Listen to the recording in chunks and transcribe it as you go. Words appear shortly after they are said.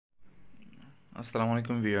আসসালামু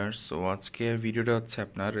আলাইকুম viewers. So আজকের ভিডিওটা হচ্ছে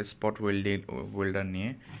আপনার স্পট ওয়েল্ডার নিয়ে।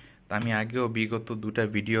 তা আমি আগেও বিগত দুটা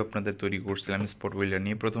ভিডিও আপনাদের তৈরি করছিলাম স্পট ওয়েল্ডার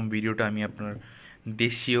নিয়ে। প্রথম ভিডিওটা আমি আপনার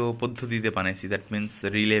দেশীয় পদ্ধতিতে বানাইছি, দ্যাট মিন্স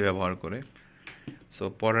রিলে ব্যবহার করে। সো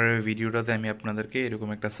পরের ভিডিওটাতে আমি আপনাদেরকে এরকম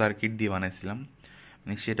একটা সার্কিট দিয়ে বানাইছিলাম,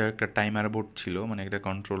 মানে সেটা একটা টাইমার বোর্ড ছিল, মানে একটা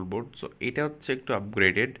কন্ট্রোল বোর্ড। সো এটা হচ্ছে একটু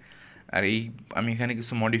আপগ্রেডেড। আর এই আমি এখানে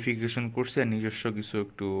কিছু মডিফিকেশন করছি আর নিজস্ব কিছু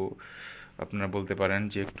একটু আপনারা বলতে পারেন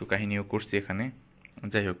যে একটু কাহিনীও করছি এখানে।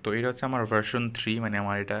 যাই হোক, তো এটা হচ্ছে আমার ভার্সন 3, মানে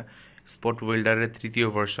আমার এটা স্পট ওয়েল্ডারের তৃতীয়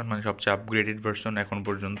ভার্সন, মানে সবচেয়ে আপগ্রেডেড ভার্সন এখন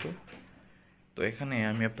পর্যন্ত। তো এখানে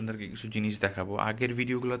আমি আপনাদেরকে কিছু জিনিস দেখাবো। আগের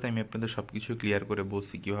ভিডিওগুলোতে আমি আপনাদের সব কিছু ক্লিয়ার করে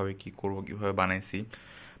বলছি কীভাবে কী করবো, কীভাবে বানাইছি।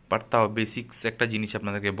 বাট তাও বেসিক্স একটা জিনিস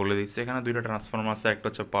আপনাদেরকে বলে দিচ্ছি। এখানে দুইটা ট্রান্সফর্মার আছে, একটা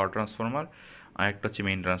হচ্ছে পাওয়ার ট্রান্সফর্মার আর একটা হচ্ছে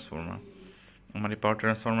মেইন ট্রান্সফর্মার। আমার এই পাওয়ার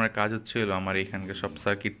ট্রান্সফর্মারের কাজ হচ্ছে হলো আমার এখানকার সব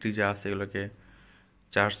সার্কিটরি যা আছে এগুলোকে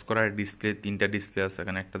চার্জ করা। ডিসপ্লে তিনটা ডিসপ্লে আছে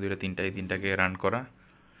এখানে, একটা দুইটা তিনটা, এই তিনটাকে রান করা।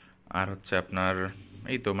 আর হচ্ছে আপনার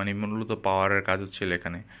এই তো মানে মূলত পাওয়ারের কাজ হচ্ছিল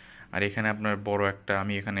এখানে। আর এখানে আপনার বড় একটা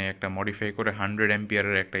আমি এখানে একটা মডিফাই করে 100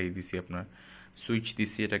 অ্যাম্পিয়ারের একটা দিছি, আপনার সুইচ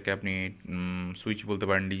দিছি। এটাকে আপনি সুইচ বলতে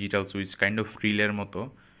পারেন, ডিজিটাল সুইচ, কাইন্ড অফ রিলের মতো,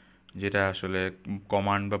 যেটা আসলে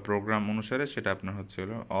কমান্ড বা প্রোগ্রাম অনুসারে সেটা আপনার হচ্ছে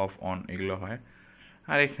হলো অফ অন এগুলো হয়।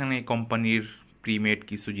 আর এখানে কোম্পানির প্রিমেড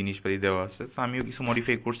কিছু জিনিসপাতি দেওয়া আছে, তো আমিও কিছু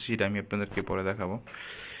মডিফাই করছি, সেটা আমি আপনাদেরকে পরে দেখাবো।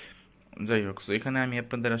 যাই হোক, সো এখানে আমি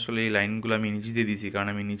আপনাদের আসলে এই লাইনগুলো আমি নিচে দিয়ে দিয়েছি, কারণ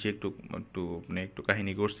আমি নিচে একটু একটু মানে একটু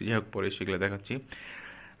কাহিনী করছি। যাই হোক, পরে সেগুলো দেখাচ্ছি।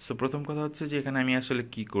 সো প্রথম কথা হচ্ছে যে এখানে আমি আসলে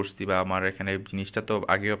কি করছি, বা আমার এখানে জিনিসটা তো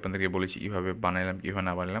আগেও আপনাদেরকে বলেছি কীভাবে বানাইলাম কীভাবে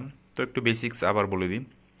না বানালাম। তো একটু বেসিক্স আবার বলে দিই।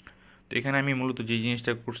 তো এখানে আমি মূলত যে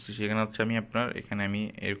জিনিসটা করছি সেখানে হচ্ছে আমি আপনার এখানে আমি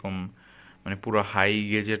এরকম মানে পুরো হাই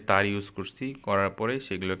গেজের তার ইউজ করছি। করার পরে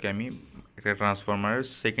সেগুলোকে আমি একটা ট্রান্সফরমারের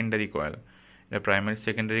সেকেন্ডারি কয়েল, এটা প্রাইমারি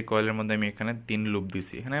সেকেন্ডারি কয়েলের মধ্যে আমি এখানে 3 লুপ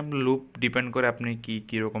দিছি। এখানে লুপ ডিপেন্ড করে আপনি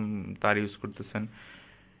কীরকম তার ইউজ করতেছেন,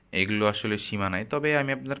 এগুলো আসলে সীমা নাই। তবে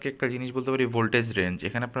আমি আপনাদেরকে একটা জিনিস বলতে পারি, ভোল্টেজ রেঞ্জ,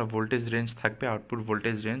 এখানে আপনার ভোল্টেজ রেঞ্জ থাকবে, আউটপুট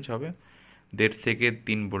ভোল্টেজ রেঞ্জ হবে 1.5 থেকে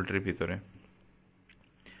 3 ভোল্টের ভিতরে।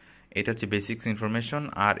 এটা হচ্ছে বেসিক্স ইনফরমেশন।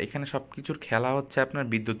 আর এখানে সব কিছুর খেলা হচ্ছে আপনার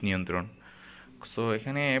বিদ্যুৎ নিয়ন্ত্রণ। সো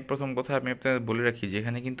এখানে প্রথম কথা আমি আপনাদের বলে রাখি যে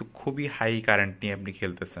এখানে কিন্তু খুবই হাই কারেন্ট নিয়ে আপনি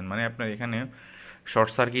খেলতেছেন, মানে আপনার এখানে শর্ট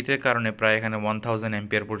সার্কিটের কারণে প্রায় এখানে 1000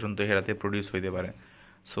 অ্যাম্পিয়ার পর্যন্ত হেরাতে প্রডিউস হইতে পারে।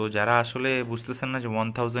 সো যারা আসলে বুঝতেছেন না যে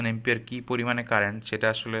 1000 অ্যাম্পিয়ার কী পরিমাণে কারেন্ট, সেটা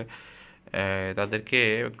আসলে তাদেরকে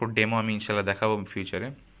একটু ডেমো আমি ইনশাল্লাহ দেখাবো ফিউচারে।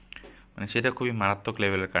 মানে সেটা খুবই মারাত্মক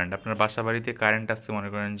লেভেলের কারেন্ট। আপনার বাসা বাড়িতে কারেন্ট আসছে, মনে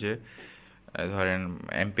করেন যে ধরেন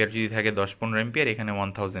অ্যাম্পিয়ার যদি থাকে 10-15 অ্যাম্পিয়ার, এখানে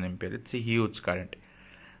 1000 ampere, it's a huge current.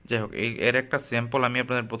 যাই হোক, এর একটা স্যাম্পল আমি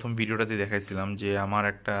আপনাদের প্রথম ভিডিওটাতে দেখাইছিলাম যে আমার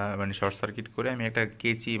একটা মানে শর্ট সার্কিট করে আমি একটা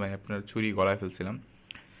কেচি মানে আপনার ছুরি গলায় ফেলছিলাম।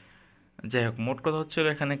 যাই হোক, মোট কথা হচ্ছে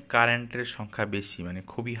এখানে কারেন্টের সংখ্যা বেশি, মানে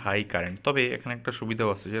খুবই হাই কারেন্ট। তবে এখানে একটা সুবিধাও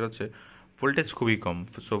আছে, সেটা হচ্ছে ভোল্টেজ খুবই কম।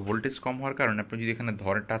 সো ভোল্টেজ কম হওয়ার কারণে আপনি যদি এখানে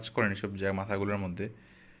ধরে টাচ করেন এসব জায়গা মাথাগুলোর মধ্যে,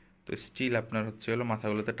 তো স্টিল আপনার হচ্ছে হলো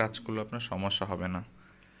মাথাগুলোতে টাচ করলে আপনার সমস্যা হবে না।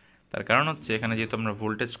 তার কারণ হচ্ছে এখানে যেহেতু আপনার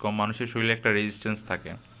ভোল্টেজ কম, মানুষের শরীরে একটা রেজিস্ট্যান্স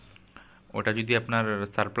থাকে, ওটা যদি আপনার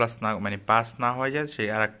সারপ্লাস না মানে পাস না হয়ে যায়, সেই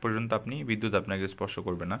আর এক পর্যন্ত আপনি বিদ্যুৎ আপনাকে স্পর্শ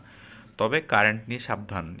করবে না। তবে কারেন্ট নিয়ে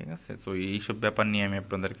সাবধান, ঠিক আছে? তো এইসব ব্যাপার নিয়ে আমি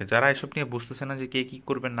আপনাদেরকে, যারা এসব নিয়ে বুঝতেছে না যে কে কী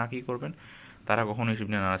করবেন না কী করবেন, তারা কখনো এইসব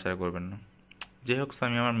নিয়ে নাড়াচাড়া করবেন না। যাই হোক,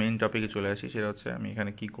 আমি আমার মেইন টপিকে চলে আসি, সেটা হচ্ছে আমি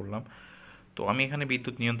এখানে কি করলাম। তো আমি এখানে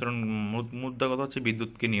বিদ্যুৎ নিয়ন্ত্রণ, মুদ্রা কথা হচ্ছে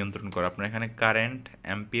বিদ্যুৎকে নিয়ন্ত্রণ করা। আপনার এখানে কারেন্ট,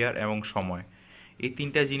 অ্যাম্পিয়ার এবং সময়, এই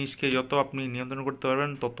তিনটা জিনিসকে যত আপনি নিয়ন্ত্রণ করতে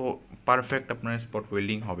পারবেন তত পারফেক্ট আপনার স্পট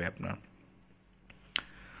ওয়েল্ডিং হবে আপনার।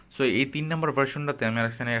 সো এই 3 নম্বর ভার্সনটাতে আমি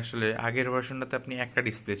এখানে আসলে আগের ভার্সনটাতে আপনি একটা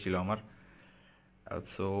ডিসপ্লে ছিল আমার।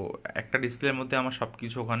 সো একটা ডিসপ্লের মধ্যে আমার সব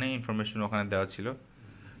কিছু ওখানে ইনফরমেশন ওখানে দেওয়া ছিল।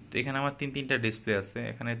 তো এখানে আমার তিনটা ডিসপ্লে আছে।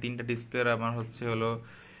 এখানে তিনটা ডিসপ্লের আমার হচ্ছে হলো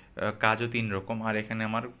কাজও 3 রকম। আর এখানে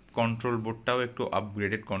আমার কন্ট্রোল বোর্ডটাও একটু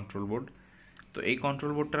আপগ্রেডেড কন্ট্রোল বোর্ড। তো এই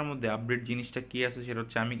কন্ট্রোল বোর্ডটার মধ্যে আপডেট জিনিসটা কী আছে সেটা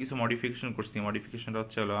হচ্ছে আমি কিছু মডিফিকেশন করছি। মডিফিকেশনটা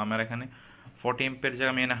হচ্ছে হলো আমার এখানে 40 অ্যাম্পিয়ার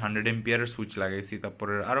জায়গায় আমি এখানে 100 অ্যাম্পিয়ারের সুইচ লাগাইছি।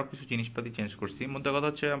 তারপরে আরও কিছু জিনিসপাতি চেঞ্জ করছি। মধ্যে কথা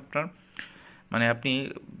হচ্ছে আপনার মানে আপনি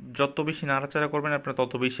যত বেশি নাড়াচাড়া করবেন আপনার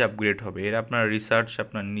তত বেশি আপগ্রেড হবে। এর আপনার রিসার্চ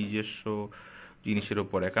আপনার নিজস্ব জিনিসের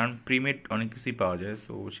উপরে, কারণ প্রিমেড অনেক কিছুই পাওয়া যায়।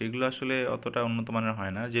 সো সেগুলো আসলে অতটা উন্নত মানের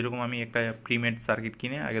হয় না। যেরকম আমি একটা প্রিমেড সার্কিট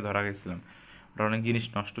কিনে আগে ধরা গেছিলাম, ওটা অনেক জিনিস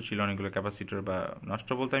নষ্ট ছিল, অনেকগুলো ক্যাপাসিটর, বা নষ্ট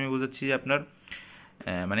বলতে আমি বুঝাচ্ছি যে আপনার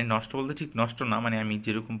মানে নষ্ট বলতে ঠিক নষ্ট না, মানে আমি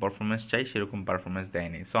যেরকম পারফরমেন্স চাই সেরকম পারফরমেন্স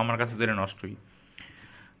দেয়নি। সো আমার কাছে তো এটা নষ্টই।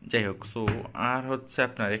 যাই হোক, সো আর হচ্ছে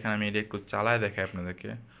আপনার এখানে আমি এটা একটু চালায় দেখাই আপনাদেরকে।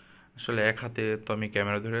 আসলে এক হাতে তো আমি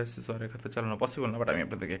ক্যামেরা ধরে আসছি, সো আর এক হাতে চালানো পসিবল না, বাট আমি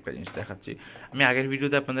আপনাদেরকে একটা জিনিস দেখাচ্ছি। আমি আগের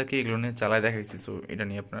ভিডিওতে আপনাদেরকে এগুলো নিয়ে চালায় দেখাইছি, সো এটা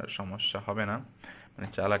নিয়ে আপনার সমস্যা হবে না। মানে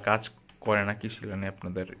চালা কাজ করে না কি সেগুলো নিয়ে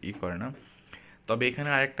আপনাদের করে না। তবে এখানে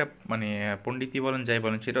আরেকটা মানে পণ্ডিতই বলেন যাই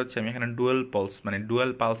বলেন, সেটা হচ্ছে আমি এখানে ডুয়াল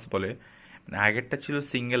পালস বলে, মানে আগেরটা ছিল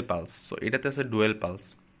সিঙ্গেল পালস, সো এটাতে আছে ডুয়েল পালস।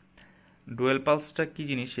 ডুয়েল পালসটা কী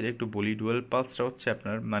জিনিস সেটা একটু বলি। ডুয়েল পালসটা হচ্ছে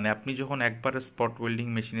আপনার মানে আপনি যখন একবার স্পট ওয়েল্ডিং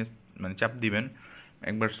মেশিনে মানে চাপ দিবেন,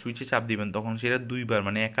 একবার সুইচে চাপ দিবেন, তখন সেটা দুইবার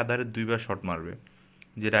মানে একাধারে দুইবার শট মারবে,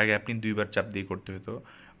 যেটা আগে আপনি দুইবার চাপ দিয়ে করতে হতো।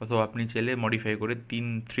 অথবা আপনি চাইলে মডিফাই করে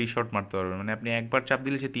 3 শট মারতে পারবেন, মানে আপনি একবার চাপ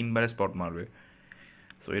দিলে সে 3 বারে স্পট মারবে।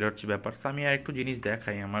 সো এটা হচ্ছে ব্যাপার। সো আমি আর একটু জিনিস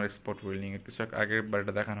দেখাই আমার স্পট ওয়েল্ডিং এর কিছু আগের বার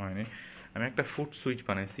এটা দেখানো হয়নি। আমি একটা ফুট সুইচ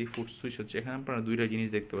বানাইছি। ফুট সুইচ হচ্ছে এখানে আপনারা দুইটা জিনিস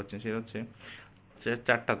দেখতে পাচ্ছেন, সেটা হচ্ছে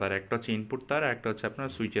চারটা তার, একটা হচ্ছে ইনপুট তার, একটা হচ্ছে আপনার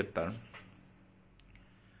সুইচের তার।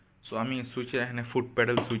 সো আমি সুইচের এখানে ফুট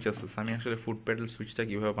প্যাডেল সুইচ আছে। আমি আসলে ফুট প্যাডেল সুইচটা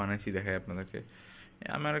কীভাবে বানাইছি দেখাই আপনাদেরকে।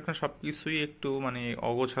 আমার এখানে সব কিছুই একটু মানে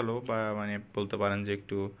অগোছালো, বা মানে বলতে পারেন যে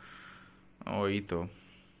একটু ওই তো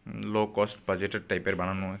লো কস্ট বাজেটের টাইপের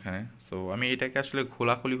বানানো এখানে। সো আমি এটাকে আসলে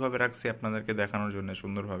খোলাখুলিভাবে রাখছি আপনাদেরকে দেখানোর জন্য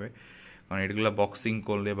সুন্দরভাবে, কারণ এগুলো বক্সিং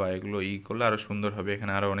করলে বা এগুলো করলে আরও সুন্দর হবে,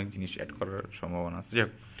 এখানে আরও অনেক জিনিস অ্যাড করার সম্ভাবনা আছে। যাক,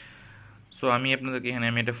 সো আমি আপনাদেরকে এখানে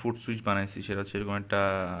আমি একটা ফুট সুইচ বানাইছি, সেটা হচ্ছে এরকম একটা,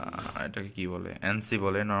 এটাকে কী বলে, এনসি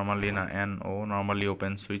বলে নর্মালি, না NO, normally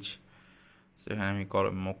open switch. So এখানে আমি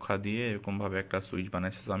মুখা দিয়ে এরকমভাবে একটা সুইচ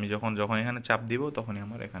বানাইছি। তো আমি যখন যখন এখানে চাপ দিব তখনই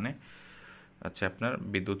আমার এখানে আচ্ছা আপনার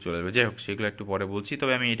বিদ্যুৎ চলে যাবে। যাই হোক, সেগুলো একটু পরে বলছি।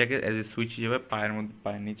 তবে আমি এটাকে অ্যাজ এ সুইচ হিসেবে পায়ের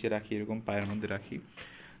নিচে রাখি, এরকম পায়ের মধ্যে রাখি,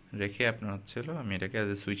 রেখে আপনার হচ্ছে আমি এটাকে অ্যাজ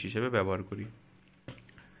এ সুইচ হিসেবে ব্যবহার করি।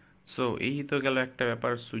 সো এই তো গেল একটা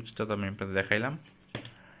ব্যাপার, সুইচটা তো আমি আপনাদের দেখাইলাম,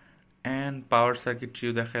 অ্যান্ড পাওয়ার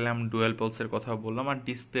সার্কিটরিও দেখাইলাম, ডুয়েল পালসের কথা বললাম, আর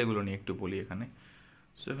ডিসপ্লেগুলো নিয়ে একটু বলি এখানে।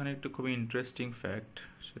 সো এখানে একটু খুবই ইন্টারেস্টিং ফ্যাক্ট,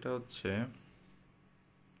 সেটা হচ্ছে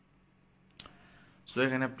সো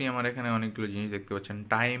এখানে আপনি আমার এখানে অনেকগুলো জিনিস দেখতে পাচ্ছেন,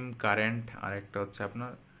 টাইম, কারেন্ট, আর একটা হচ্ছে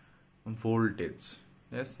আপনার ভোল্টেজ।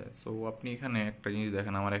 ঠিক আছে, সো আপনি এখানে একটা জিনিস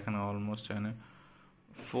দেখেন, আমার এখানে অলমোস্ট এখানে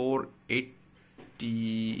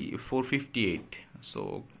 458, সো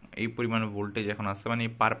এই পরিমাণে ভোল্টেজ এখন আসছে, মানে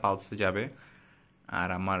পার পালসে যাবে। আর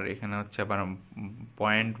আমার এখানে হচ্ছে আবার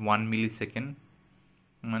 0.1 মিলি সেকেন্ড,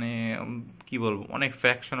 মানে কি বলবো, অনেক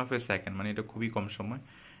ফ্র্যাকশন অফ এ সেকেন্ড, মানে এটা খুবই কম সময়।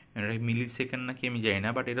 এটা মিলি সেকেন্ড নাকি আমি জানি না,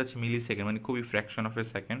 বাট এটা হচ্ছে মিলি সেকেন্ড, মানে খুবই ফ্র্যাকশন অফ এ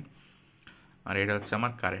সেকেন্ড। আর এটা হচ্ছে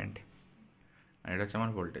আমার কারেন্ট, আর এটা হচ্ছে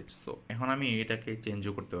আমার ভোল্টেজ। সো এখন আমি এটাকে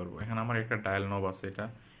চেঞ্জও করতে পারবো। এখন আমার একটা ডায়াল নব আছে, এটা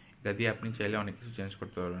দিয়ে আপনি চাইলে অনেক কিছু চেঞ্জ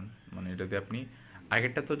করতে পারবেন। মানে এটা দিয়ে আপনি,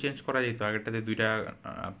 আগেরটা তো চেঞ্জ করা যেত, আগেরটাতে দুইটা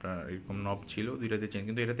আপনার এরকম নব ছিল, দুইটাতে চেঞ্জ,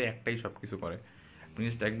 কিন্তু এটাতে একটাই সব কিছু করে। আপনি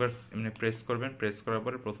জাস্ট একবার এমনি প্রেস করবেন, প্রেস করার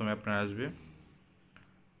পরে প্রথমে আপনার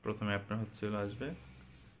আসবে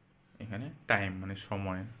এখানে টাইম, মানে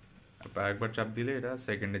সময়। তারপর একবার চাপ দিলে এটা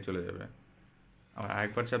সেকেন্ডে চলে যাবে। আবার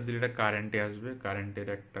আরেকবার চাপ দিলে এটা কারেন্টে আসবে, কারেন্টের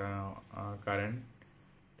একটা কারেন্ট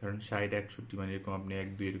ধরেন 60, 61, মানে এরকম আপনি 1,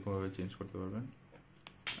 2 এরকমভাবে চেঞ্জ করতে পারবেন।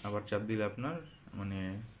 আবার চাপ দিলে আপনার মানে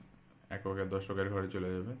এককের দশকের ঘরে চলে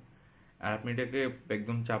যাবে। আর আপনি এটাকে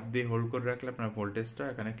একদম চাপ দিয়ে হোল্ড করে রাখলে আপনার ভোল্টেজটা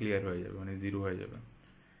এখানে ক্লিয়ার হয়ে যাবে, মানে 0 হয়ে যাবে।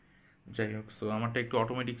 যাই হোক, সো আমারটা একটু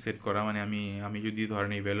অটোমেটিক সেট করা, মানে আমি যদি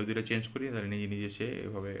ধরেন এই ভ্যালু দুটো চেঞ্জ করি, তাহলে নিজে নিজে সে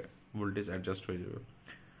এভাবে ভোল্টেজ অ্যাডজাস্ট হয়ে যাবে।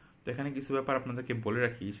 তো এখানে কিছু ব্যাপার আপনাদেরকে বলে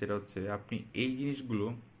রাখি, সেটা হচ্ছে আপনি এই জিনিসগুলো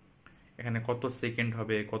এখানে কত সেকেন্ড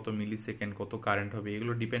হবে, কত মিলি সেকেন্ড, কত কারেন্ট হবে,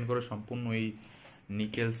 এগুলো ডিপেন্ড করে সম্পূর্ণ এই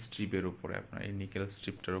নিকেল স্ট্রিপের উপরে, আপনার এই নিকেল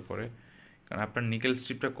স্ট্রিপটার উপরে। কারণ আপনার নিকেল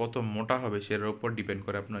স্ট্রিপটা কত মোটা হবে সেটার উপর ডিপেন্ড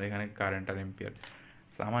করে আপনার এখানে কারেন্ট আর এম্পিয়ার।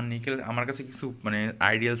 তো আমার কাছে কিছু মানে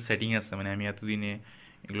আইডিয়াল সেটিং আছে, মানে আমি এতদিনে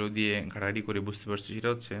এগুলো দিয়ে ঘাটাঘাটি করে বুঝতে পারছি। সেটা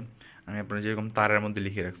হচ্ছে আমি আপনার যেরকম তারের মধ্যে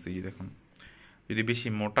লিখে রাখছি, দেখুন, যদি বেশি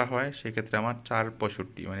মোটা হয় সেক্ষেত্রে আমার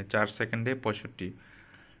 465, মানে 4 সেকেন্ডে 65।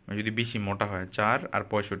 যদি বেশি মোটা হয় 4 আর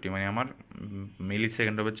 65, মানে আমার মিলি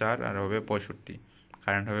সেকেন্ড হবে 4 আর হবে 65,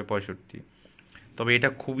 কারেন্ট হবে 65। তবে এটা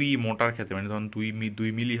খুবই মোটার ক্ষেত্রে, মানে ধরুন 2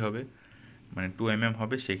 মিলি হবে, মানে 2 mm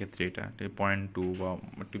হবে, সেক্ষেত্রে এটা 0.2 বা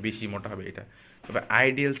একটু বেশি মোটা হবে এটা। তবে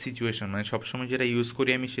আইডিয়াল সিচুয়েশন, মানে সবসময় যেটা ইউজ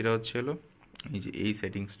করি আমি, সেটা হচ্ছে এই যে এই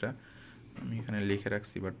সেটিংসটা আমি এখানে লিখে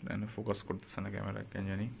রাখছি, বাট ফোকাস করতেছে না ক্যামেরা কেন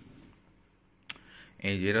জানি।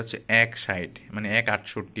 এই যে এটা হচ্ছে 160, মানে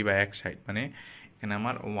 168 বা 160, মানে এখানে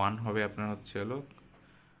আমার 1 হবে আপনার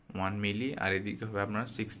 1 মিলি, আর এদিকে হবে আপনার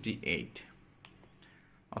 68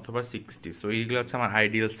 অথবা 60। সো এইগুলো হচ্ছে আমার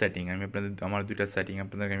আইডিয়াল সেটিং। আমার দুইটা সেটিং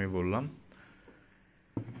আপনাদেরকে আমি বললাম।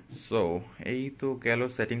 সো এই তো গেল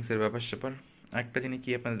সেটিংসের ব্যাপার স্যাপার। একটা জিনিস কি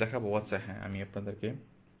আপনাদের দেখাবো, আচ্ছা হ্যাঁ, আমি আপনাদেরকে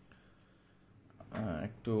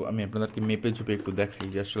মেপে চুপে একটু দেখাই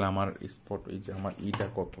যে আসলে আমার স্পট, এই যে আমার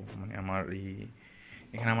কত, মানে আমার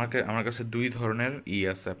এখানে আমার কাছে 2 ধরনের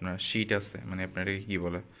আছে, আপনার শিট আছে, মানে আপনার এটাকে কী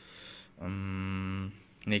বলে,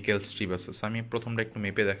 নিকেল স্ট্রিপ আছে। সো আমি প্রথমটা একটু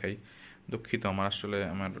মেপে দেখাই। দুঃখিত, আমার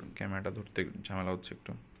ক্যামেরাটা ধরতে ঝামেলা হচ্ছে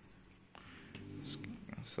একটু।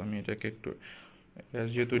 সো আমি এটাকে একটু এটা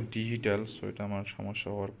যেহেতু ডিজিটাল, সো এটা আমার সমস্যা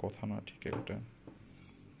হওয়ার কথা না ঠিক একটা।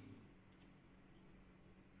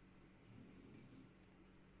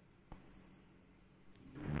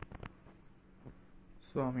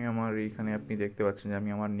 সো আমি আমার এইখানে আপনি দেখতে পাচ্ছেন যে আমি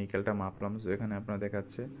আমার নিকেলটা মাপলাম। সো এখানে আপনার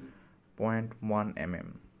দেখাচ্ছে 0.1 mm,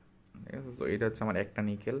 ঠিক আছে। সো এটা হচ্ছে আমার একটা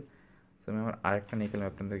নিকেল। সো আমি আমার আরেকটা নিকেল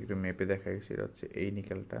আপনাদেরকে একটু মেপে দেখাই। সেটা হচ্ছে এই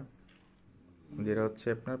নিকেলটা, যেটা হচ্ছে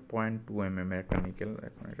আপনার 0.2 mm এর একটা নিকেল।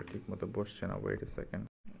 এখন এটা ঠিক মতো বসছে না, ওয়েট এ সেকেন্ড।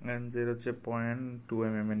 অ্যান্ড যেটা হচ্ছে 0.2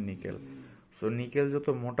 mm এর নিকেল। সো নিকেল যত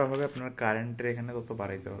মোটা হবে আপনার কারেন্টের এখানে তত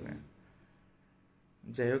বাড়াইতে হবে।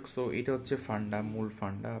 যাই হোক, সো এটা হচ্ছে ফান্ডা, মূল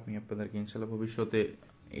ফান্ডা। আমি আপনাদেরকে ইনশাল্লাহ ভবিষ্যতে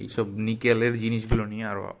এইসব নিকেলের জিনিসগুলো নিয়ে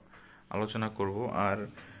আরও আলোচনা করব। আর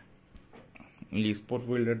এই স্পট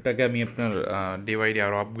ওয়েল্ডারটাকে আমি আপনার ডে বাই ডে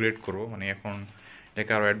আরও আপগ্রেড করবো, মানে এখন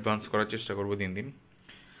এটাকে আরও অ্যাডভান্স করার চেষ্টা করবো দিন দিন।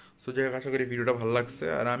 সো যাই হোক, আশা করি ভিডিওটা ভালো লাগছে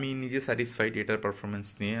আর আমি নিজে স্যাটিসফাইড এটার পারফরমেন্স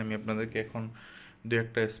নিয়ে। আমি আপনাদেরকে এখন দু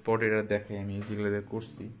একটা স্পট এটা দেখাই আমি যেগুলো দিয়ে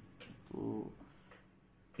করছি। তো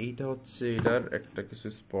এইটা হচ্ছে এটার একটা কিছু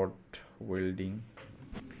স্পট ওয়েল্ডিং।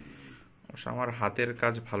 অবশ্য আমার হাতের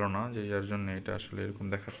কাজ ভালো না, যে যার জন্য এটা আসলে এরকম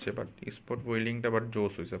দেখাচ্ছে, বাট স্পট ওয়েল্ডিংটা বাট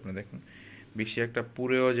জোস হয়েছে। আপনি দেখেন বেশি একটা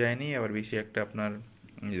পুড়েও যায়নি, আবার বেশি একটা আপনার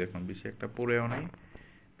দেখুন বেশি একটা পুড়েও নেই,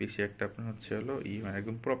 বেশি একটা আপনার হচ্ছে হলো মানে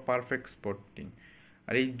একদম পুরো পারফেক্ট স্পটিং।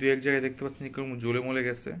 আর এই দু এক জায়গায় দেখতে পাচ্ছেন যে কেরকম জ্বলে মলে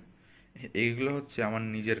গেছে, এইগুলো হচ্ছে আমার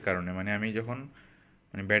নিজের কারণে। মানে আমি যখন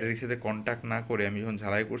মানে ব্যাটারির সাথে কন্ট্যাক্ট না করে আমি যখন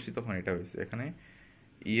ঝালাই করছি তখন এটা হয়েছে। এখানে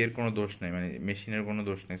ইয়ের কোনো দোষ নেই, মানে মেশিনের কোনো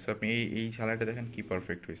দোষ নেই। সো আপনি এই ঝালাইটা দেখেন কি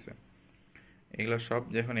পারফেক্ট হয়েছে। এগুলো সব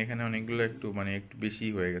যখন এখানে অনেকগুলো একটু মানে একটু বেশি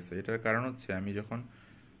হয়ে গেছে, এটার কারণ হচ্ছে আমি যখন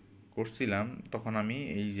করছিলাম তখন আমি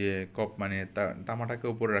এই যে মানে তামাটাকে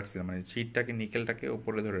উপরে রাখছিলাম, মানে শিটটাকে নিকেলটাকে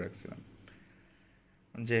উপরে ধরে রাখছিলাম।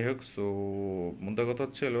 যাই হোক, সো মুদ্রা কথা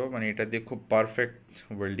হচ্ছে হলো মানে এটা দিয়ে খুব পারফেক্ট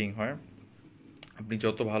ওয়েল্ডিং হয়। আপনি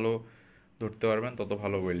যত ভালো ধরতে পারবেন তত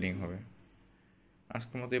ভালো ওয়েল্ডিং হবে।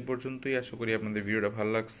 আজকের মতো এই পর্যন্তই। আশা করি আপনাদের ভিডিওটা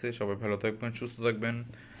ভালো লাগছে। সবাই ভালো থাকবেন, সুস্থ থাকবেন।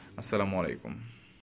 আসসালামু আলাইকুম।